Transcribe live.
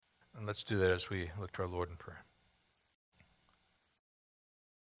Let's do that as we look to our Lord in prayer.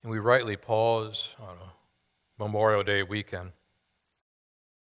 And we rightly pause on a Memorial Day weekend.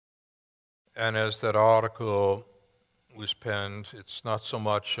 And as that article was penned, it's not so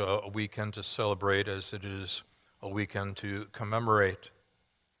much a weekend to celebrate as it is a weekend to commemorate.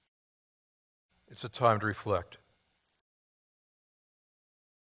 It's a time to reflect.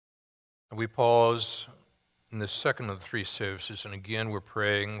 And we pause in the second of the three services, and again we're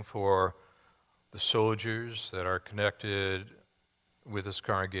praying for the soldiers that are connected with this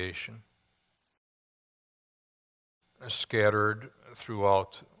congregation, scattered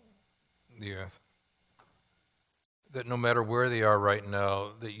throughout the earth, that no matter where they are right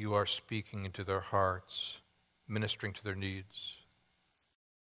now, that you are speaking into their hearts, ministering to their needs.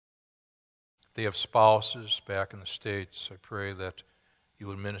 If they have spouses back in the States, I pray that you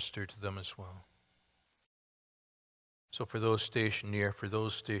would minister to them as well. So for those stationed near, for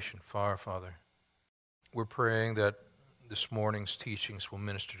those stationed far, Father, we're praying that this morning's teachings will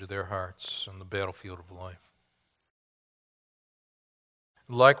minister to their hearts on the battlefield of life.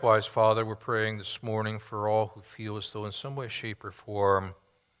 Likewise, Father, we're praying this morning for all who feel as though in some way, shape, or form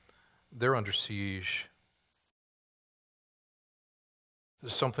they're under siege.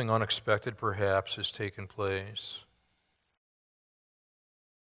 Something unexpected, perhaps, has taken place,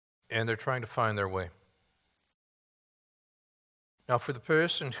 and they're trying to find their way. Now, for the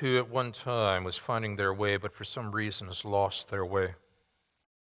person who at one time was finding their way, but for some reason has lost their way,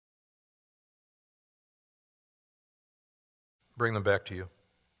 bring them back to you.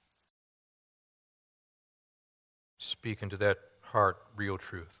 Speak into that heart real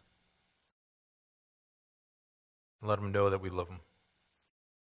truth. And let them know that we love them.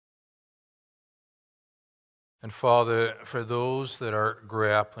 And Father, for those that are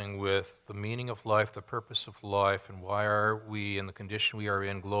grappling with the meaning of life, the purpose of life, and why are we in the condition we are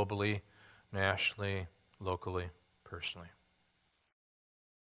in globally, nationally, locally, personally,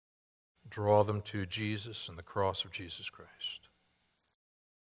 draw them to Jesus and the cross of Jesus Christ.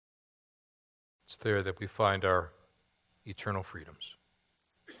 It's there that we find our eternal freedoms.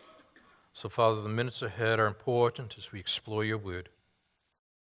 So, Father, the minutes ahead are important as we explore your word.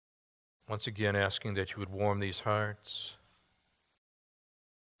 Once again, asking that you would warm these hearts,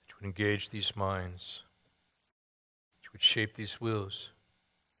 that you would engage these minds, that you would shape these wills,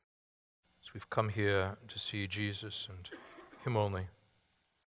 as we've come here to see Jesus and him only.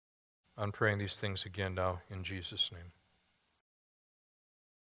 I'm praying these things again now in Jesus' name.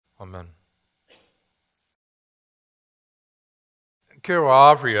 Amen. Carol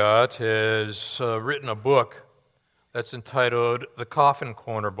Avriot has written a book that's entitled The Coffin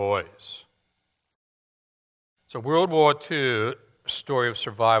Corner Boys. It's a World War II story of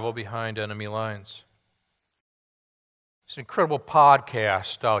survival behind enemy lines. It's an incredible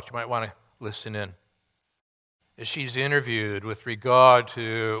podcast out. You might want to listen in. As she's interviewed with regard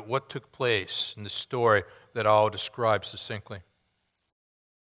to what took place in the story that I'll describe succinctly.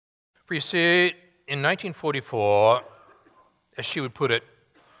 For you see, in 1944, as she would put it,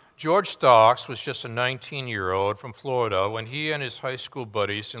 George Starks was just a 19-year-old from Florida when he and his high school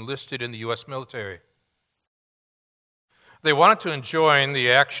buddies enlisted in the U.S. military. They wanted to join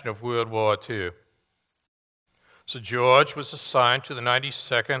the action of World War II. So George was assigned to the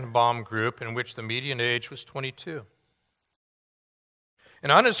 92nd Bomb Group, in which the median age was 22.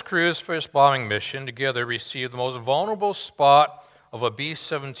 And on his crew's first bombing mission, together received the most vulnerable spot of a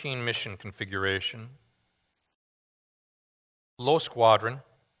B-17 mission configuration. Low squadron,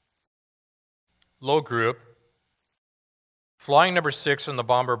 low group, flying number 6 in the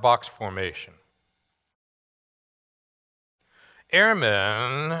bomber box formation.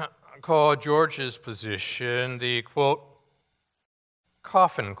 Airmen called George's position the, quote,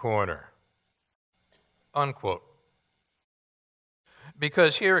 coffin corner, unquote,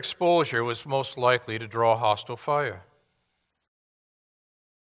 because here exposure was most likely to draw hostile fire.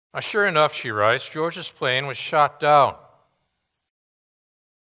 Now, sure enough, she writes, George's plane was shot down.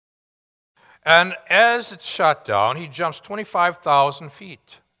 And as it's shot down, he jumps 25,000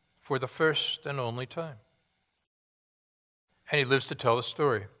 feet for the first and only time. And he lives to tell the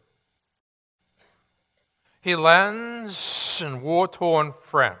story. He lands in war-torn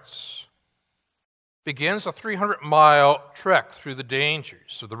France, begins a 300-mile trek through the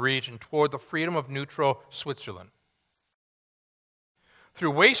dangers of the region toward the freedom of neutral Switzerland. Through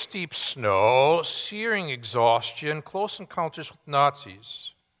waist-deep snow, searing exhaustion, close encounters with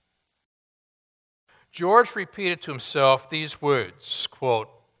Nazis, George repeated to himself these words, quote,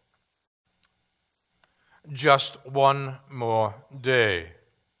 just one more day,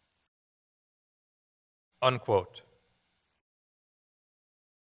 unquote.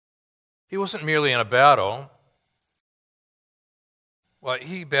 He wasn't merely in a battle. Well,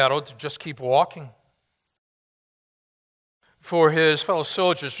 he battled to just keep walking. For his fellow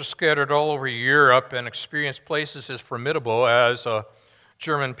soldiers were scattered all over Europe and experienced places as formidable as a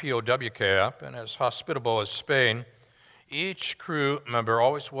German POW camp and as hospitable as Spain, each crew member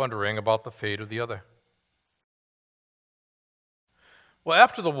always wondering about the fate of the other. Well,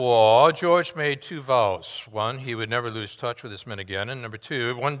 after the war, George made two vows. One, he would never lose touch with his men again, and number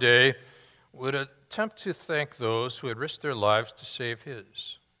two, one day would attempt to thank those who had risked their lives to save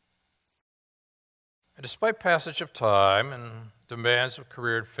his. And despite passage of time and demands of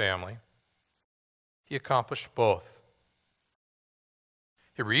career and family, he accomplished both.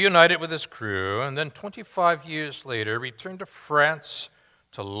 He reunited with his crew, and then 25 years later returned to France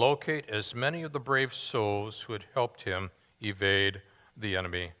to locate as many of the brave souls who had helped him evade the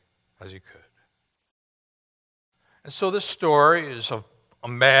enemy as he could. And so this story is of a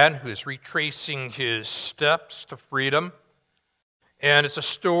man who is retracing his steps to freedom, and it's a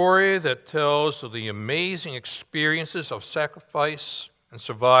story that tells of the amazing experiences of sacrifice and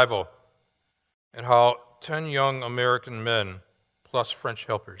survival, and how 10 young American men plus French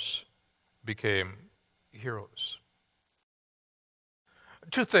helpers became heroes.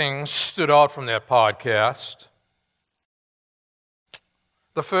 Two things stood out from that podcast.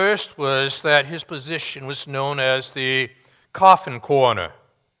 The first was that his position was known as the coffin corner.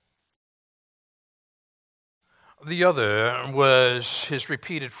 The other was his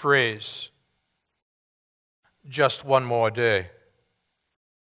repeated phrase, just one more day.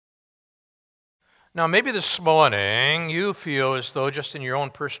 Now, maybe this morning you feel as though just in your own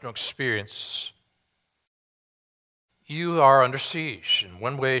personal experience, you are under siege in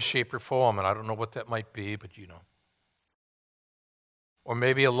one way, shape, or form, and I don't know what that might be, but you know. Or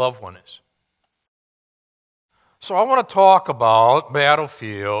maybe a loved one is. So I want to talk about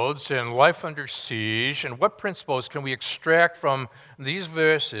battlefields and life under siege and what principles can we extract from these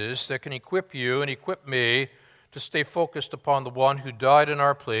verses that can equip you and equip me to stay focused upon the one who died in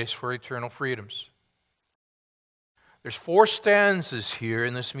our place for eternal freedoms. There's 4 stanzas here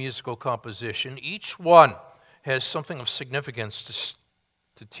in this musical composition. Each one has something of significance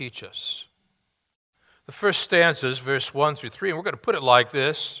to teach us. The first stanza is verse 1 through 3, and we're going to put it like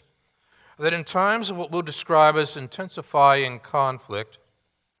this, that in times of what we'll describe as intensifying conflict,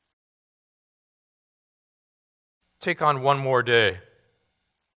 take on one more day.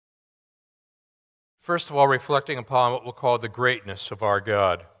 First of all, reflecting upon what we'll call the greatness of our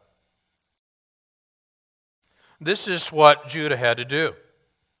God. This is what Judah had to do.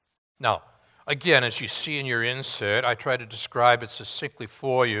 Now, again, as you see in your insert, I try to describe it succinctly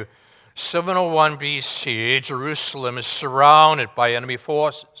for you. 701 BC, Jerusalem is surrounded by enemy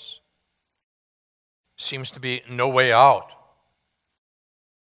forces. Seems to be no way out.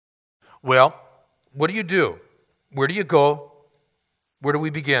 Well, what do you do? Where do you go? Where do we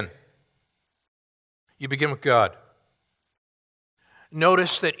begin? You begin with God.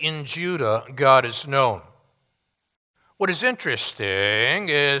 Notice that in Judah, God is known. What is interesting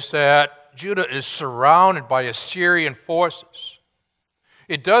is that Judah is surrounded by Assyrian forces.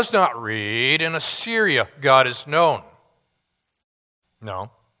 It does not read, in Assyria, God is known.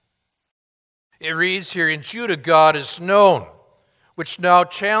 No. It reads here, in Judah, God is known, which now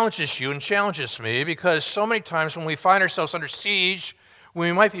challenges you and challenges me, because so many times when we find ourselves under siege,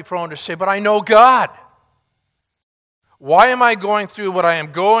 we might be prone to say, but I know God. Why am I going through what I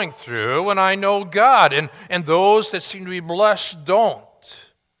am going through when I know God? And those that seem to be blessed don't,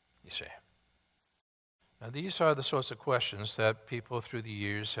 you say. Now, these are the sorts of questions that people through the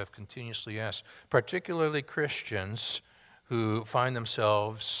years have continuously asked, particularly Christians who find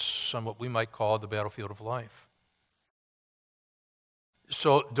themselves on what we might call the battlefield of life.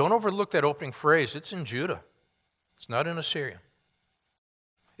 So don't overlook that opening phrase. It's in Judah. It's not in Assyria.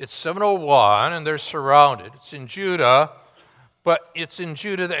 It's 701, and they're surrounded. It's in Judah, but it's in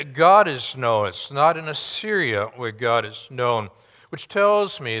Judah that God is known. It's not in Assyria where God is known, which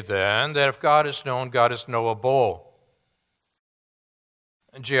tells me then that if God is known, God is knowable.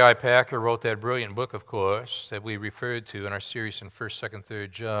 And J.I. Packer wrote that brilliant book, of course, that we referred to in our series in 1st, 2nd,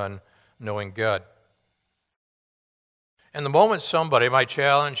 3rd John, Knowing God. And the moment somebody might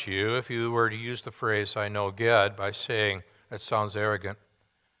challenge you, if you were to use the phrase, I know God, by saying, that sounds arrogant,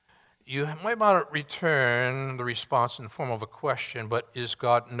 you might want to return the response in the form of a question, but is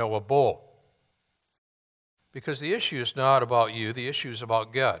God knowable? Because the issue is not about you, the issue is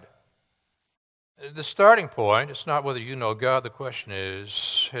about God. The starting point is not whether you know God, the question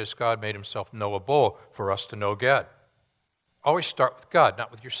is, has God made himself knowable for us to know God? Always start with God,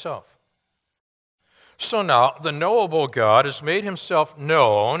 not with yourself. So now, the knowable God has made himself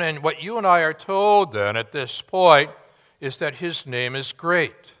known, and what you and I are told then at this point is that his name is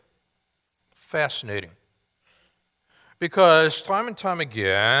great. Fascinating. Because time and time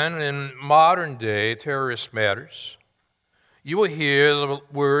again, in modern day terrorist matters, you will hear the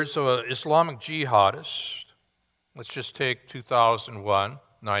words of an Islamic jihadist. Let's just take 2001,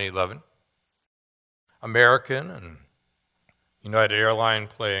 9/11. American and United Airlines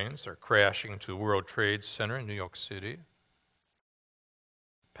planes are crashing into World Trade Center in New York City.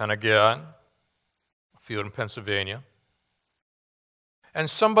 Pentagon, a field in Pennsylvania. And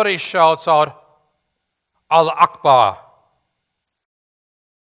somebody shouts out, Allah Akbar.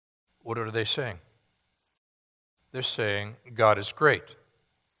 What are they saying? They're saying God is great.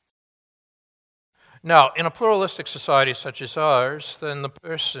 Now, in a pluralistic society such as ours, then the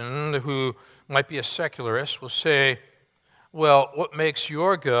person who might be a secularist will say, well, what makes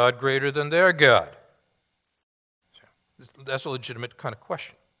your God greater than their God? That's a legitimate kind of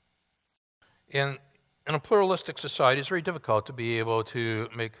question. In a pluralistic society, it's very difficult to be able to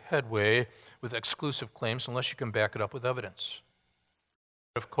make headway with exclusive claims unless you can back it up with evidence.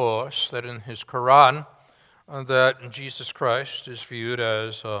 Of course, that in his Quran, that Jesus Christ is viewed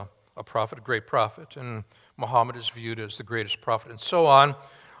as a prophet, a great prophet, and Muhammad is viewed as the greatest prophet, and so on.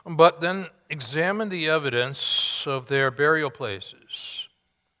 But then examine the evidence of their burial places.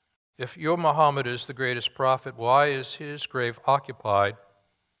 If your Muhammad is the greatest prophet, why is his grave occupied?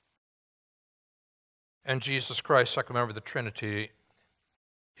 And Jesus Christ, second member of the Trinity,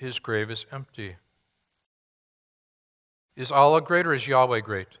 his grave is empty. Is Allah great or is Yahweh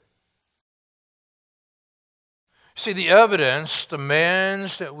great? See, the evidence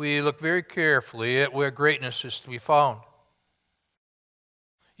demands that we look very carefully at where greatness is to be found.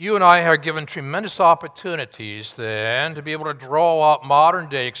 You and I are given tremendous opportunities then to be able to draw out modern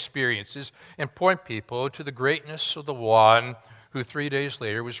day experiences and point people to the greatness of the one who 3 days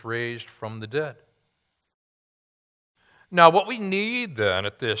later was raised from the dead. Now, what we need then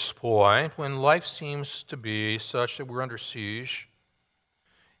at this point, when life seems to be such that we're under siege,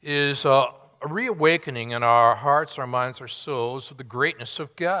 is a reawakening in our hearts, our minds, our souls of the greatness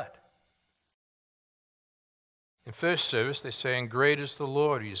of God. In first service, they sang, great is the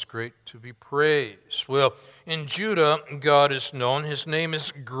Lord, he is great to be praised. Well, in Judah, God is known. His name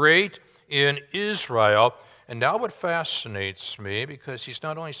is great in Israel. And now what fascinates me, because he's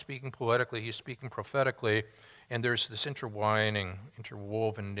not only speaking poetically, he's speaking prophetically, and there's this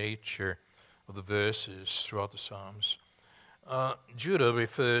interwoven nature of the verses throughout the Psalms. Judah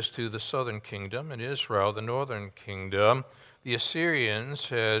refers to the southern kingdom, and Israel, the northern kingdom. The Assyrians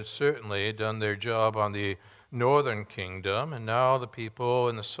had certainly done their job on the northern kingdom, and now the people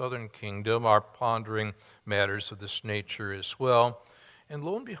in the southern kingdom are pondering matters of this nature as well. And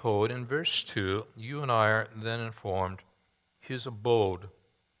lo and behold, in verse 2, you and I are then informed his abode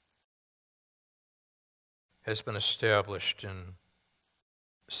has been established in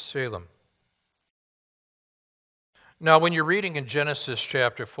Salem. Now, when you're reading in Genesis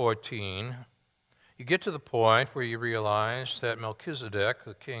chapter 14, you get to the point where you realize that Melchizedek,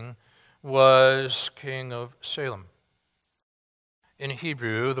 the king, was king of Salem. In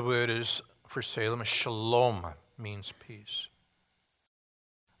Hebrew, the word is for Salem is shalom, means peace.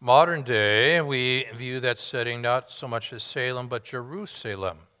 Modern day, we view that setting not so much as Salem, but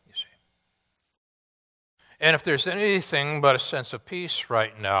Jerusalem, you see. And if there's anything but a sense of peace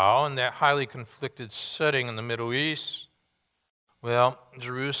right now in that highly conflicted setting in the Middle East, well,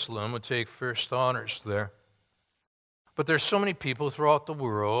 Jerusalem would take first honors there. But there's so many people throughout the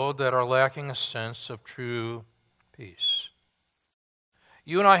world that are lacking a sense of true peace.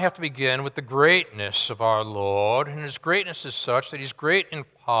 You and I have to begin with the greatness of our Lord, and his greatness is such that he's great in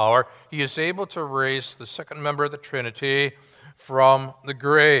power. He is able to raise the second member of the Trinity from the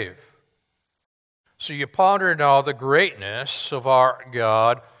grave. So you ponder now the greatness of our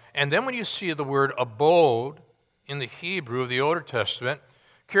God, and then when you see the word abode in the Hebrew of the Old Testament,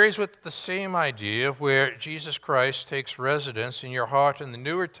 carries with the same idea of where Jesus Christ takes residence in your heart in the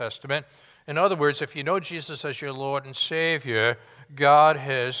Newer Testament. In other words, if you know Jesus as your Lord and Savior, God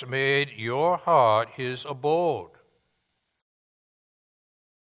has made your heart his abode.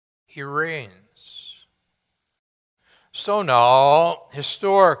 He reigns. So now,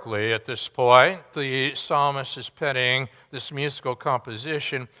 historically at this point, the psalmist is penning this musical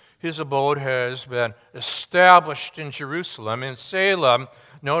composition. His abode has been established in Jerusalem, in Salem.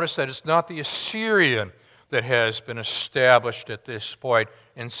 Notice that it's not the Assyrian that has been established at this point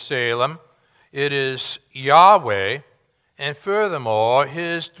in Salem. It is Yahweh, and furthermore,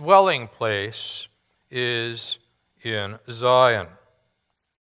 his dwelling place is in Zion.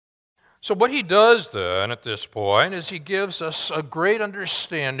 So what he does then at this point is he gives us a great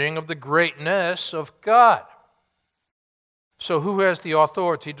understanding of the greatness of God. So who has the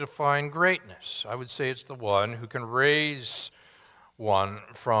authority to define greatness? I would say it's the one who can raise one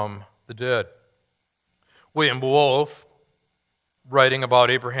from the dead. William Wolfe, writing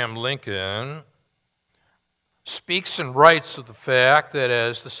about Abraham Lincoln, speaks and writes of the fact that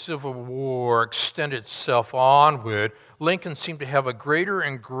as the Civil War extended itself onward, Lincoln seemed to have a greater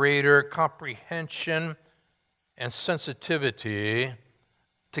and greater comprehension and sensitivity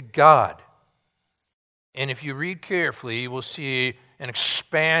to God. And if you read carefully, you will see an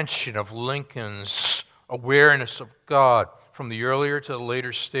expansion of Lincoln's awareness of God from the earlier to the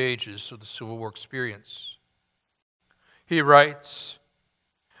later stages of the Civil War experience. He writes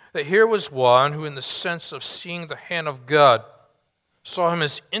that here was one who, in the sense of seeing the hand of God, saw him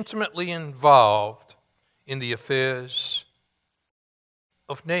as intimately involved in the affairs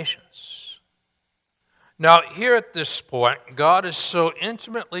of nations. Now, here at this point, God is so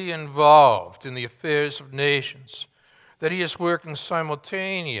intimately involved in the affairs of nations that he is working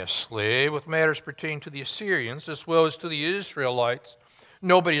simultaneously with matters pertaining to the Assyrians as well as to the Israelites.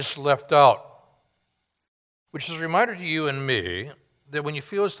 Nobody is left out. Which is a reminder to you and me that when you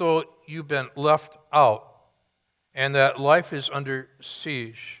feel as though you've been left out and that life is under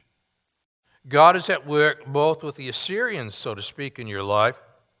siege, God is at work both with the Assyrians, so to speak, in your life,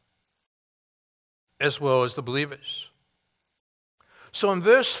 as well as the believers. So in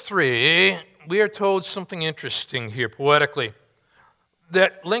verse 3, we are told something interesting here poetically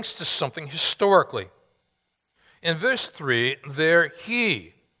that links to something historically. In verse 3, there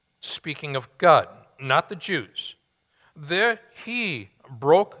he, speaking of God, not the Jews, there he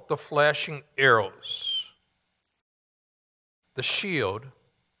broke the flashing arrows, the shield,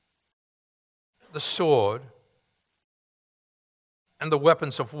 the sword, and the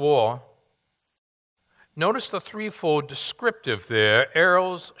weapons of war. Notice the threefold descriptive there: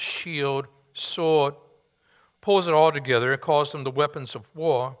 arrows, shield, sword. Pulls it all together and calls them the weapons of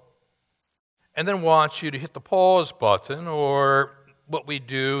war. And then wants you to hit the pause button, or what we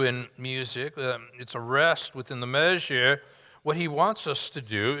do in music, it's a rest within the measure. What he wants us to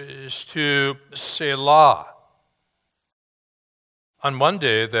do is to Selah. On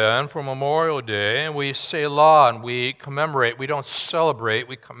Monday, then, for Memorial Day, we Selah and we commemorate. We don't celebrate,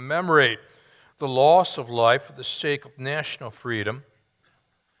 we commemorate the loss of life for the sake of national freedom.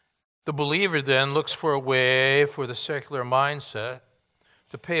 The believer then looks for a way for the secular mindset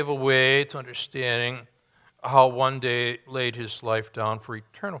to pave a way to understanding how one day laid his life down for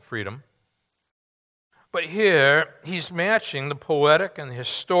eternal freedom. But here, he's matching the poetic and the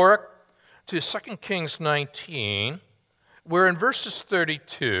historic to 2 Kings 19, where in verses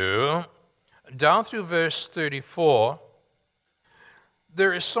 32 down through verse 34,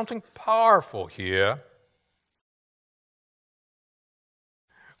 there is something powerful here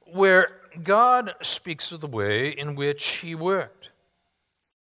where God speaks of the way in which he worked.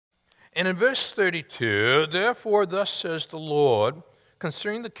 And in verse 32, therefore thus says the Lord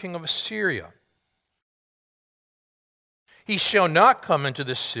concerning the king of Assyria, he shall not come into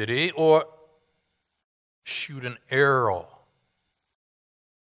the city or shoot an arrow,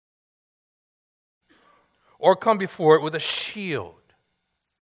 or come before it with a shield,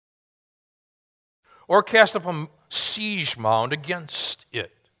 or cast up a siege mound against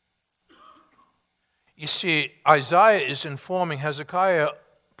it. You see, Isaiah is informing Hezekiah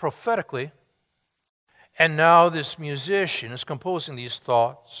prophetically, and now this musician is composing these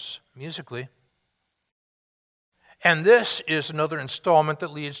thoughts musically. And this is another installment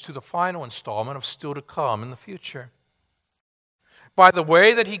that leads to the final installment of still to come in the future. By the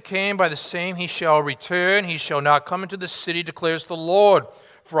way that he came, by the same he shall return. He shall not come into the city, declares the Lord.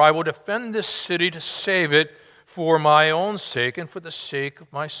 For I will defend this city to save it for my own sake and for the sake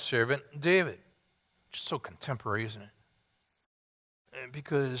of my servant David. Just so contemporary, isn't it?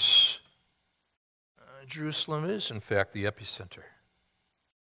 Because Jerusalem is, in fact, the epicenter.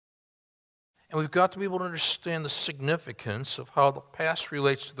 And we've got to be able to understand the significance of how the past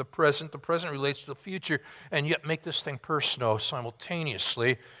relates to the present relates to the future, and yet make this thing personal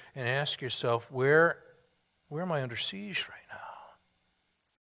simultaneously and ask yourself, where am I under siege right now?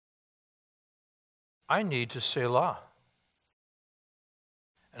 I need to Selah.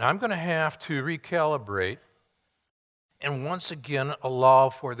 And I'm going to have to recalibrate and once again allow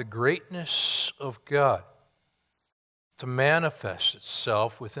for the greatness of God to manifest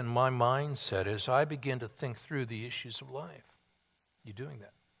itself within my mindset as I begin to think through the issues of life. You doing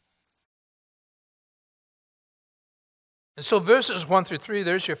that? And so verses 1 through 3,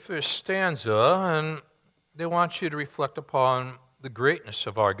 there's your first stanza, and they want you to reflect upon the greatness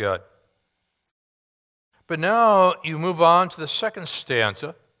of our God. But now you move on to the second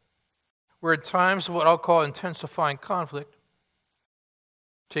stanza, where at times what I'll call intensifying conflict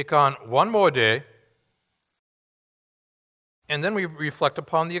take on one more day, and then we reflect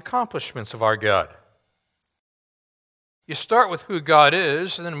upon the accomplishments of our God. You start with who God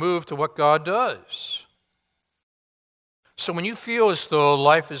is and then move to what God does. So when you feel as though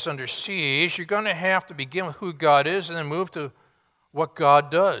life is under siege, you're going to have to begin with who God is and then move to what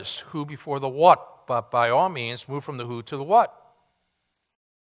God does. Who before the what, but by all means, move from the who to the what.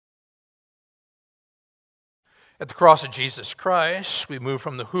 At the cross of Jesus Christ, we move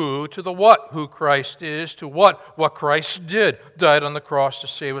from the who to the what, who Christ is, to what Christ did, died on the cross to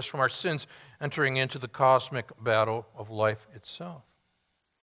save us from our sins, entering into the cosmic battle of life itself.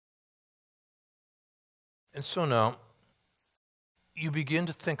 And so now, you begin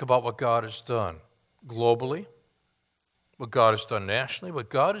to think about what God has done globally, what God has done nationally, what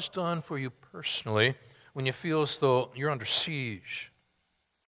God has done for you personally when you feel as though you're under siege.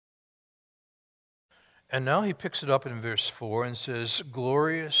 And now he picks it up in verse 4 and says,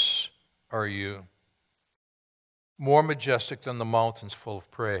 glorious are you, more majestic than the mountains full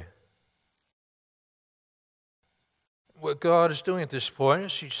of prey. What God is doing at this point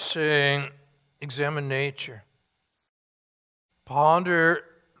is he's saying, examine nature. Ponder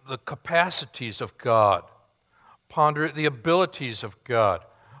the capacities of God. Ponder the abilities of God.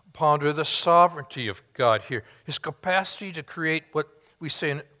 Ponder the sovereignty of God here. His capacity to create what we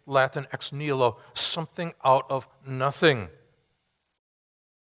say in Latin ex nihilo, something out of nothing.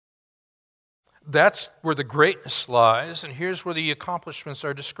 That's where the greatness lies, and here's where the accomplishments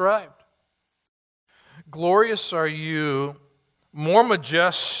are described. Glorious are you, more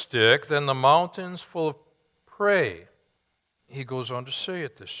majestic than the mountains full of prey. He goes on to say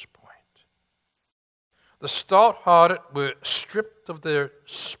at this point. The stout-hearted were stripped of their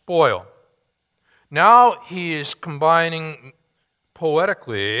spoil. Now he is combining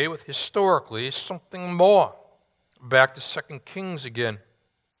poetically with historically something more. Back to 2 Kings again.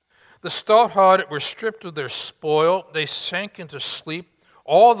 The stout-hearted were stripped of their spoil. They sank into sleep.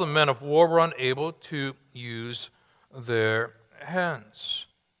 All the men of war were unable to use their hands.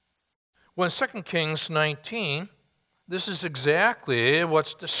 Well, in 2 Kings 19, this is exactly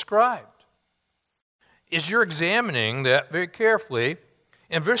what's described. As you're examining that very carefully,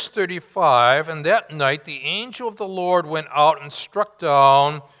 in verse 35, and that night the angel of the Lord went out and struck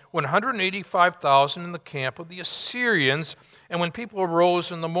down 185,000 in the camp of the Assyrians. And when people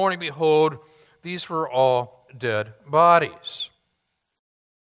arose in the morning, behold, these were all dead bodies.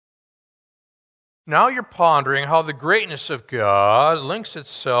 Now you're pondering how the greatness of God links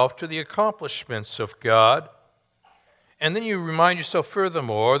itself to the accomplishments of God. And then you remind yourself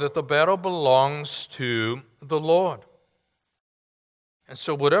furthermore that the battle belongs to the Lord. And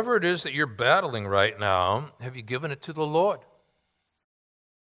so whatever it is that you're battling right now, have you given it to the Lord?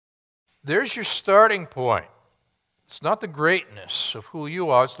 There's your starting point. It's not the greatness of who you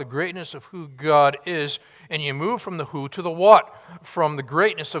are, it's the greatness of who God is. And you move from the who to the what, from the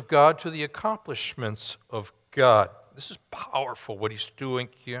greatness of God to the accomplishments of God. This is powerful, what he's doing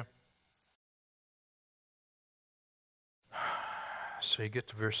here. So you get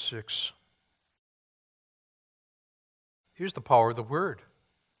to verse 6. Here's the power of the word.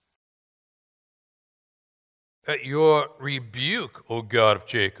 At your rebuke, O God of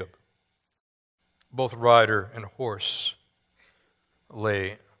Jacob, both rider and horse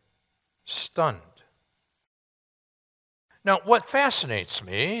lay stunned. Now, what fascinates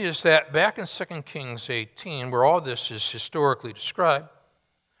me is that back in 2 Kings 18, where all this is historically described,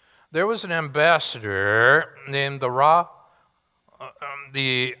 there was an ambassador named the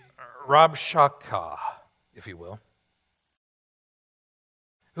Rabshakeh, if you will,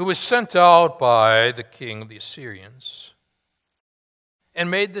 who was sent out by the king of the Assyrians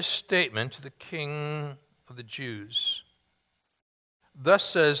and made this statement to the king of the Jews. Thus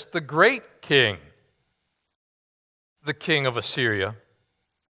says the great king, the king of Assyria,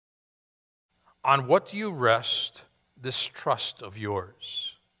 on what do you rest this trust of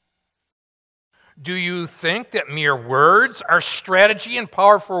yours? Do you think that mere words are strategy and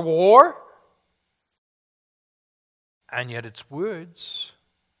power for war? And yet it's words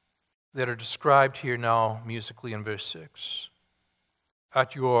that are described here now musically in verse 6.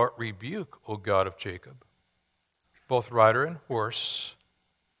 At your rebuke, O God of Jacob, both rider and horse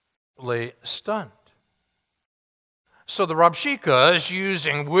lay stunned. So the Rabshakeh is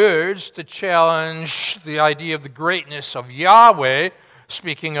using words to challenge the idea of the greatness of Yahweh,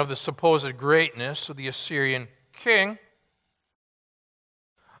 speaking of the supposed greatness of the Assyrian king.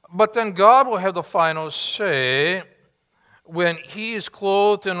 But then God will have the final say when he is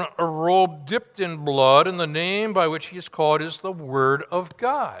clothed in a robe dipped in blood, and the name by which he is called is the Word of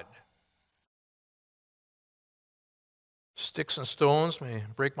God. Sticks and stones may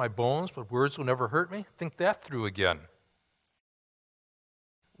break my bones, but words will never hurt me. Think that through again.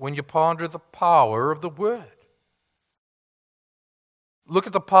 When you ponder the power of the Word. Look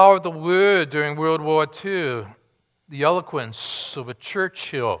at the power of the Word during World War II. The eloquence of a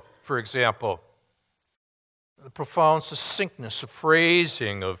Churchill, for example. The profound succinctness of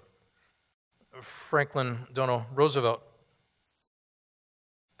phrasing of Franklin Delano Roosevelt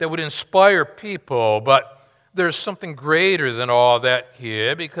that would inspire people, but there's something greater than all that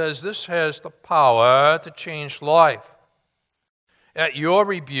here, because this has the power to change life. At your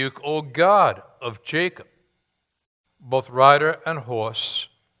rebuke, O God of Jacob, both rider and horse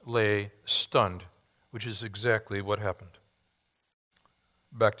lay stunned, which is exactly what happened.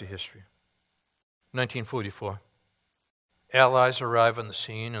 Back to history. 1944. Allies arrive on the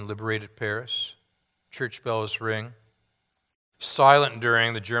scene and liberated Paris. Church bells ring. Silent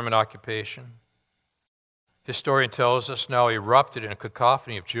during the German occupation. Historian tells us now erupted in a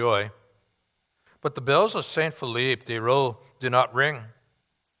cacophony of joy. But the bells of Saint Philippe de Reux did not ring.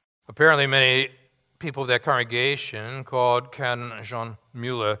 Apparently many people of that congregation called Canon Jean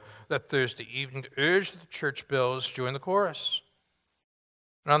Mueller that Thursday evening to urge the church bells join the chorus.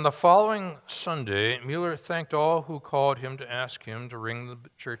 And on the following Sunday, Mueller thanked all who called him to ask him to ring the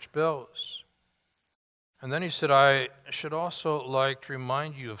church bells. And then he said, I should also like to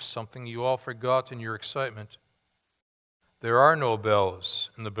remind you of something you all forgot in your excitement. There are no bells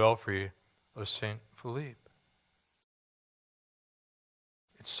in the belfry of St. Philippe.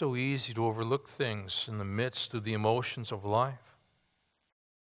 It's so easy to overlook things in the midst of the emotions of life.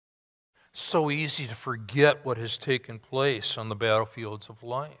 So easy to forget what has taken place on the battlefields of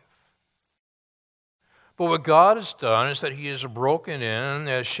life. But what God has done is that he has broken in,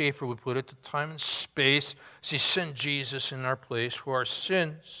 as Schaeffer would put it, to time and space as he sent Jesus in our place for our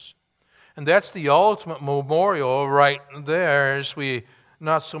sins. And that's the ultimate memorial right there as we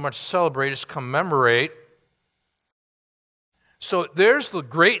not so much celebrate as commemorate. So there's the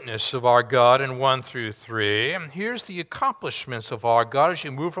greatness of our God in 1 through 3. And here's the accomplishments of our God as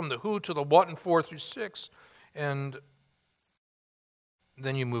you move from the who to the what in 4 through 6. And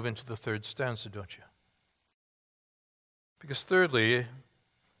then you move into the third stanza, don't you? Because thirdly,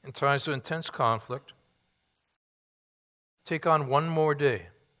 in times of intense conflict, take on one more day,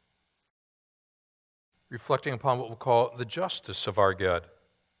 reflecting upon what we'll call the justice of our God.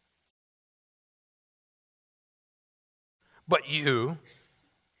 But you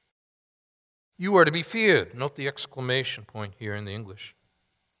are to be feared. Note the exclamation point here in the English.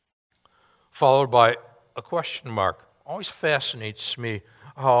 Followed by a question mark. Always fascinates me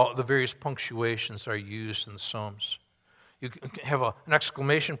how the various punctuations are used in the Psalms. You can have an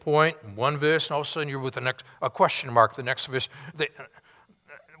exclamation point in one verse, and all of a sudden you're with a question mark the next verse. They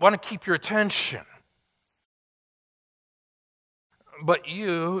want to keep your attention. But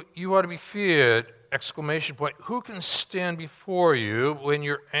you ought to be feared, exclamation point. Who can stand before you when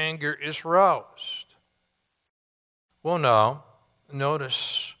your anger is roused? Well, now,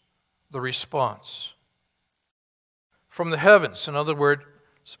 notice the response. From the heavens, in other words,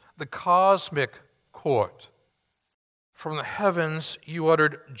 the cosmic court. From the heavens you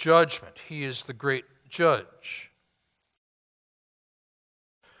uttered judgment. He is the great judge.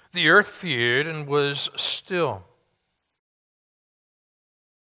 The earth feared and was still.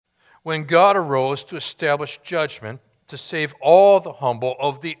 When God arose to establish judgment, to save all the humble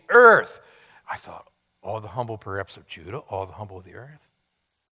of the earth. I thought, all the humble perhaps of Judah, all the humble of the earth.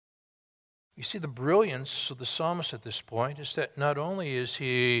 You see, the brilliance of the psalmist at this point is that not only is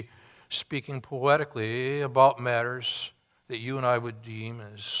he speaking poetically about matters that you and I would deem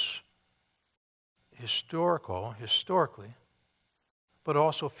as historically, but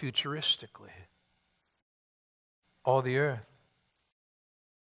also futuristically. All the earth.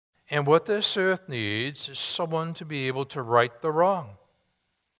 And what this earth needs is someone to be able to right the wrong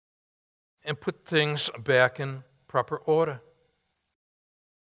and put things back in proper order.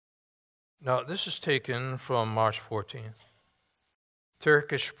 Now, this is taken from March 14th.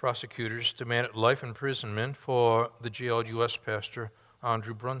 Turkish prosecutors demanded life imprisonment for the jailed U.S. pastor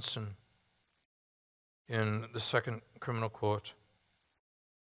Andrew Brunson in the Second Criminal Court.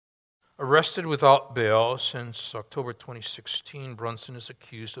 Arrested without bail since October 2016, Brunson is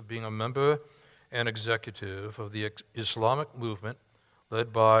accused of being a member and executive of the Islamic movement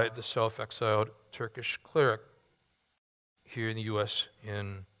led by the self-exiled Turkish cleric here in the U.S.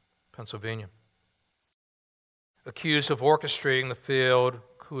 in Pennsylvania. Accused of orchestrating the failed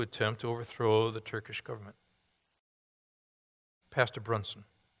coup attempt to overthrow the Turkish government. Pastor Brunson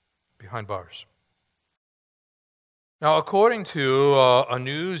behind bars. Now, according to a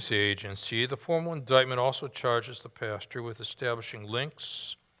news agency, the formal indictment also charges the pastor with establishing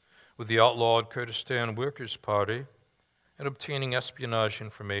links with the outlawed Kurdistan Workers' Party and obtaining espionage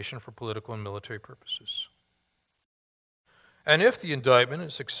information for political and military purposes. And if the indictment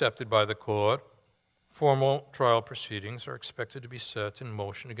is accepted by the court, formal trial proceedings are expected to be set in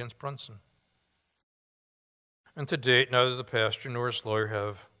motion against Brunson. And to date, neither the pastor nor his lawyer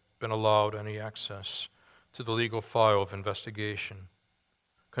have been allowed any access to the legal file of investigation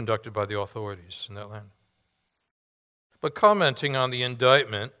conducted by the authorities in that land. But commenting on the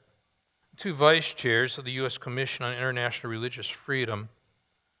indictment, two vice chairs of the U.S. Commission on International Religious Freedom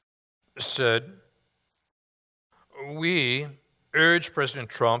said, "We urge President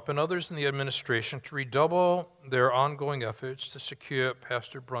Trump and others in the administration to redouble their ongoing efforts to secure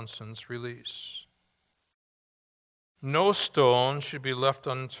Pastor Brunson's release. No stone should be left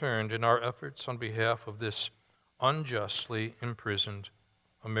unturned in our efforts on behalf of this unjustly imprisoned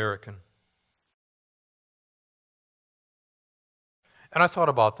American." And I thought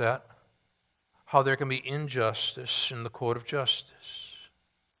about that, how there can be injustice in the court of justice.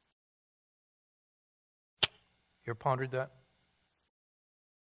 You ever pondered that?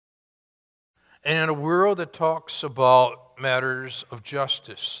 And in a world that talks about matters of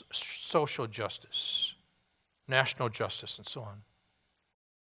justice, social justice, national justice, and so on,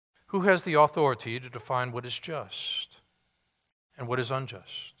 who has the authority to define what is just and what is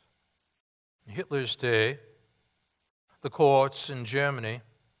unjust? In Hitler's day, the courts in Germany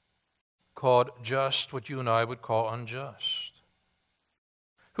called just what you and I would call unjust.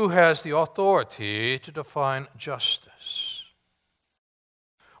 Who has the authority to define justice?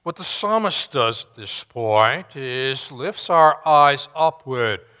 What the psalmist does at this point is lifts our eyes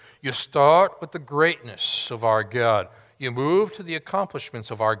upward. You start with the greatness of our God. You move to the accomplishments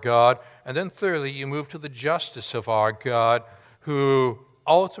of our God. And then thirdly, you move to the justice of our God, who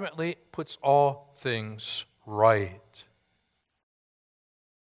ultimately puts all things right.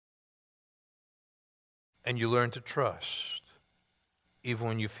 And you learn to trust, even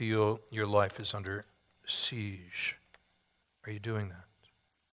when you feel your life is under siege. Are you doing that?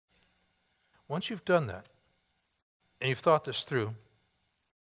 Once you've done that, and you've thought this through,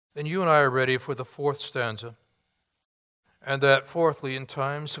 then you and I are ready for the fourth stanza. And that fourthly, in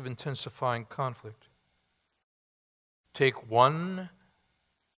times of intensifying conflict, take one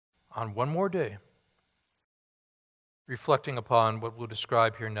more day, reflecting upon what we'll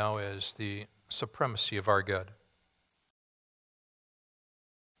describe here now as the supremacy of our God.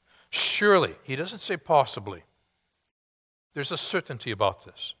 Surely, he doesn't say possibly. There's a certainty about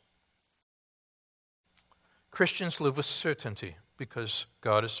this. Christians live with certainty because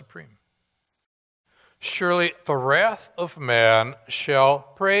God is supreme. Surely the wrath of man shall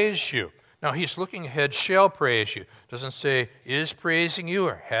praise you. Now he's looking ahead, shall praise you. Doesn't say is praising you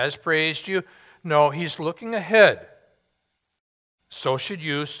or has praised you. No, he's looking ahead. So should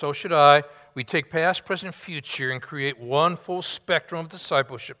you, so should I. We take past, present, future and create one full spectrum of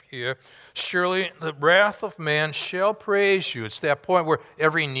discipleship here. Surely the wrath of man shall praise you. It's that point where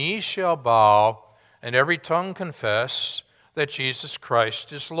every knee shall bow and every tongue confess that Jesus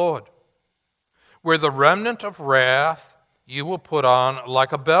Christ is Lord. Where the remnant of wrath you will put on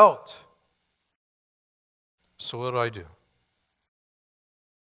like a belt. So what do?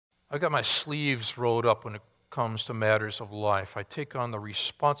 I got my sleeves rolled up when it comes to matters of life. I take on the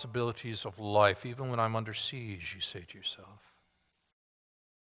responsibilities of life, even when I'm under siege, you say to yourself.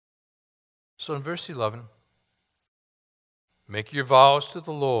 So in verse 11, make your vows to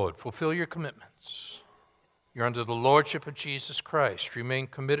the Lord, fulfill your commitments. You're under the lordship of Jesus Christ. Remain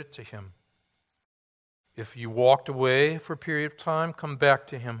committed to him. If you walked away for a period of time, come back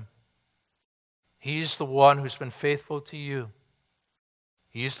to him. He's the one who's been faithful to you.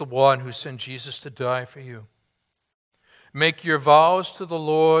 He's the one who sent Jesus to die for you. Make your vows to the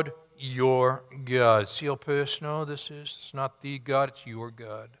Lord your God. See how personal this is? It's not the God, it's your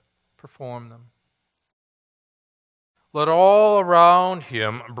God. Perform them. Let all around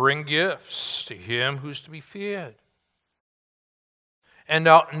him bring gifts to him who's to be feared. And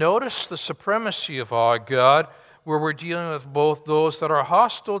now notice the supremacy of our God, where we're dealing with both those that are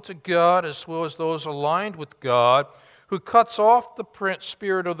hostile to God as well as those aligned with God, who cuts off the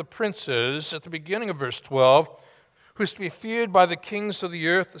spirit of the princes at the beginning of verse 12, who's to be feared by the kings of the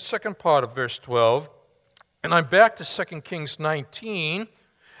earth, the second part of verse 12. And I'm back to 2 Kings 19.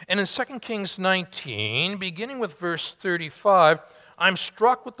 And in 2 Kings 19, beginning with verse 35, I'm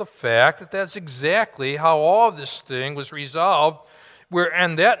struck with the fact that that's exactly how all of this thing was resolved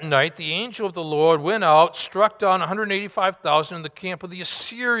And that night the angel of the Lord went out, struck down 185,000 in the camp of the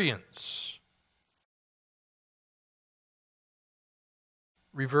Assyrians.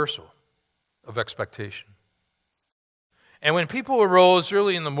 Reversal of expectation. And when people arose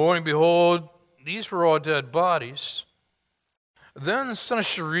early in the morning, behold, these were all dead bodies. Then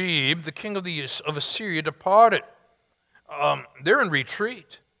Sennacherib, the king of Assyria, departed. They're in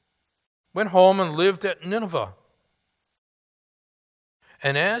retreat. Went home and lived at Nineveh.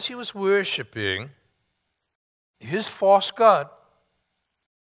 And as he was worshiping his false god,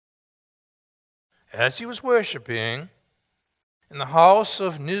 as he was worshiping in the house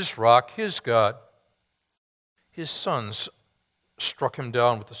of Nisroch, his god, his sons struck him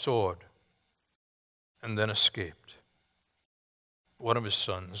down with the sword and then escaped. One of his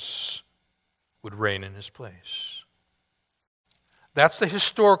sons would reign in his place. That's the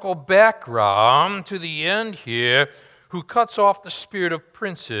historical background to the end here, who cuts off the spirit of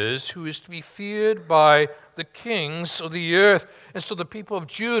princes, who is to be feared by the kings of the earth. And so the people of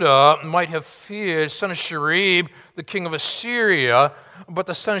Judah might have feared Sennacherib, the king of Assyria, but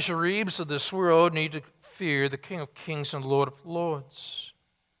the Sennacheribs of this world need to fear the King of Kings and Lord of Lords.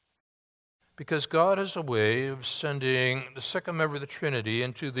 Because God has a way of sending the second member of the Trinity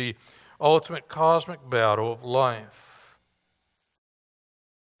into the ultimate cosmic battle of life.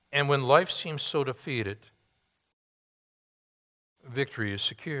 And when life seems so defeated, victory is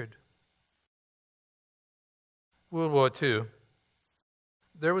secured. World War II,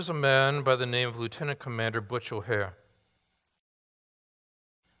 there was a man by the name of Lieutenant Commander Butch O'Hare.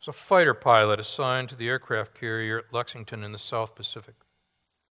 He was a fighter pilot assigned to the aircraft carrier at Lexington in the South Pacific.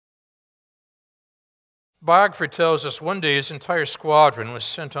 Biographer tells us one day his entire squadron was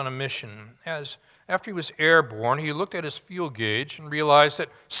sent on a mission. After he was airborne, he looked at his fuel gauge and realized that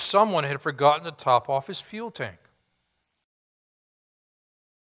someone had forgotten to top off his fuel tank.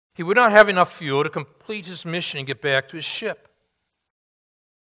 He would not have enough fuel to complete his mission and get back to his ship.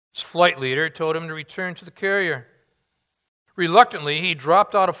 His flight leader told him to return to the carrier. Reluctantly, he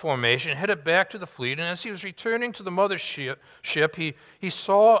dropped out of formation, headed back to the fleet, and as he was returning to the mother ship, he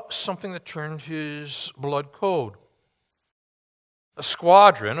saw something that turned his blood cold. A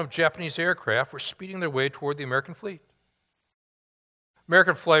squadron of Japanese aircraft were speeding their way toward the American fleet.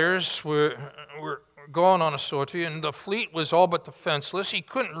 American fighters were gone on a sortie, and the fleet was all but defenseless. He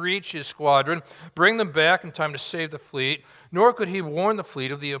couldn't reach his squadron, bring them back in time to save the fleet, nor could he warn the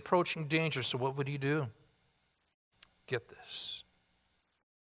fleet of the approaching danger. So what would he do? Get this.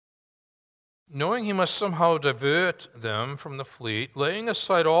 Knowing he must somehow divert them from the fleet, laying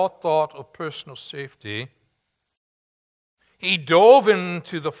aside all thought of personal safety, he dove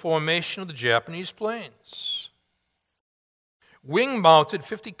into the formation of the Japanese planes. Wing-mounted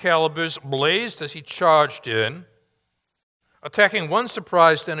 .50 calibers blazed as he charged in, attacking one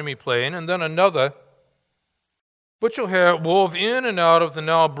surprised enemy plane and then another. Butch O'Hare wove in and out of the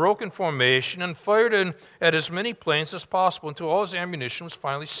now broken formation and fired in at as many planes as possible until all his ammunition was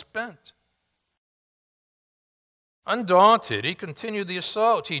finally spent. Undaunted, he continued the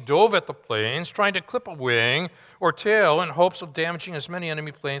assault. He dove at the planes, trying to clip a wing or tail in hopes of damaging as many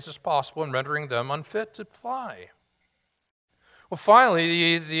enemy planes as possible and rendering them unfit to fly. Well,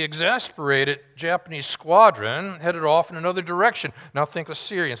 finally, the exasperated Japanese squadron headed off in another direction. Now think of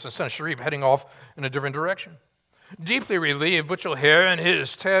Assyrians and Sennacherib heading off in a different direction. Deeply relieved, Butch O'Hare and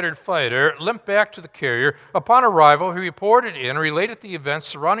his tattered fighter limped back to the carrier. Upon arrival, he reported in and related the events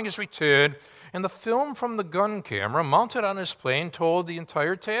surrounding his return, and the film from the gun camera mounted on his plane told the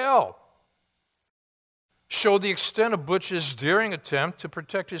entire tale. Showed the extent of Butch's daring attempt to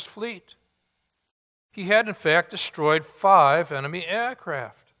protect his fleet. He had, in fact, destroyed 5 enemy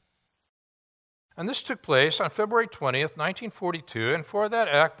aircraft. And this took place on February 20th, 1942, and for that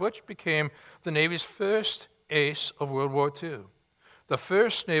act, Butch became the Navy's first ace of World War II, the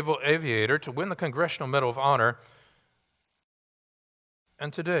first naval aviator to win the Congressional Medal of Honor.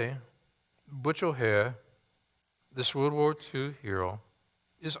 And today, Butch O'Hare, this World War II hero,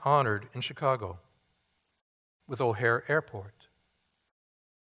 is honored in Chicago with O'Hare Airport.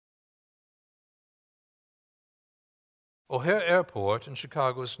 O'Hare Airport in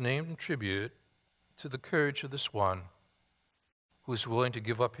Chicago is named in tribute to the courage of this one who is willing to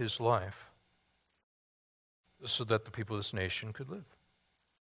give up his life so that the people of this nation could live.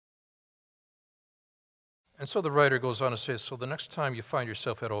 And so the writer goes on to say, so the next time you find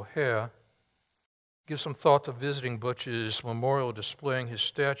yourself at O'Hare, give some thought to visiting Butch's memorial displaying his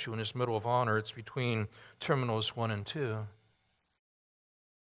statue and his Medal of Honor. It's between Terminals 1 and 2.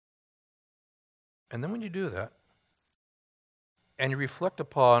 And then when you do that, and you reflect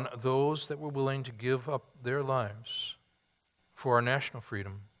upon those that were willing to give up their lives for our national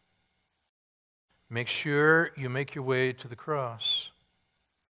freedom. Make sure you make your way to the cross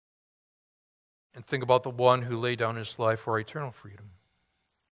and think about the one who laid down his life for our eternal freedom.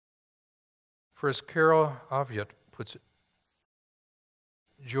 For as Carol Aviat puts it,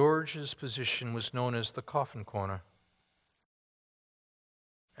 George's position was known as the coffin corner.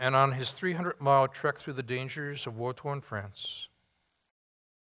 And on his 300-mile trek through the dangers of war-torn France,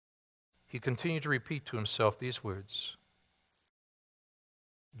 he continued to repeat to himself these words: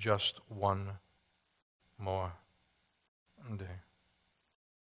 just one more day.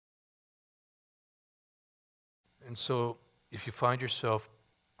 And so, if you find yourself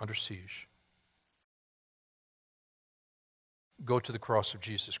under siege, go to the cross of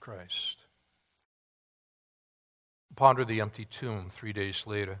Jesus Christ. Ponder the empty tomb 3 days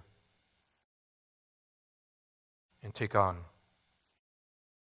later, and take on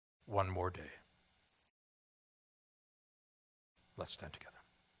one more day. Let's stand together.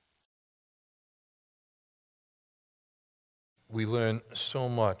 We learn so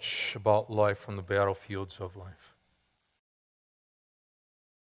much about life from the battlefields of life.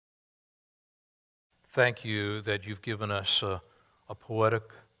 Thank you that you've given us a poetic,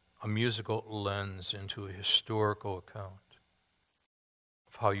 a musical lens into a historical account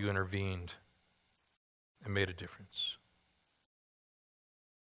of how you intervened and made a difference.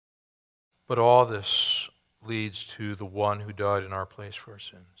 But all this leads to the one who died in our place for our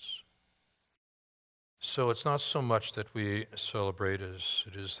sins. So it's not so much that we celebrate as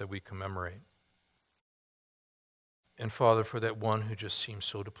it is that we commemorate. And Father, for that one who just seems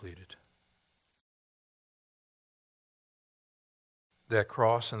so depleted, that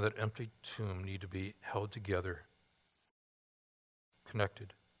cross and that empty tomb need to be held together,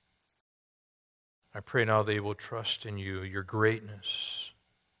 connected. I pray now they will trust in you, your greatness,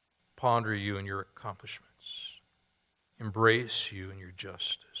 ponder you and your accomplishments, embrace you and your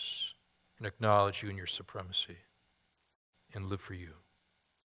justice, and acknowledge you and your supremacy, and live for you,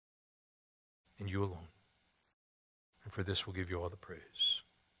 and you alone. And for this we'll give you all the praise.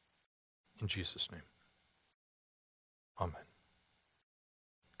 In Jesus' name, amen.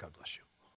 God bless you.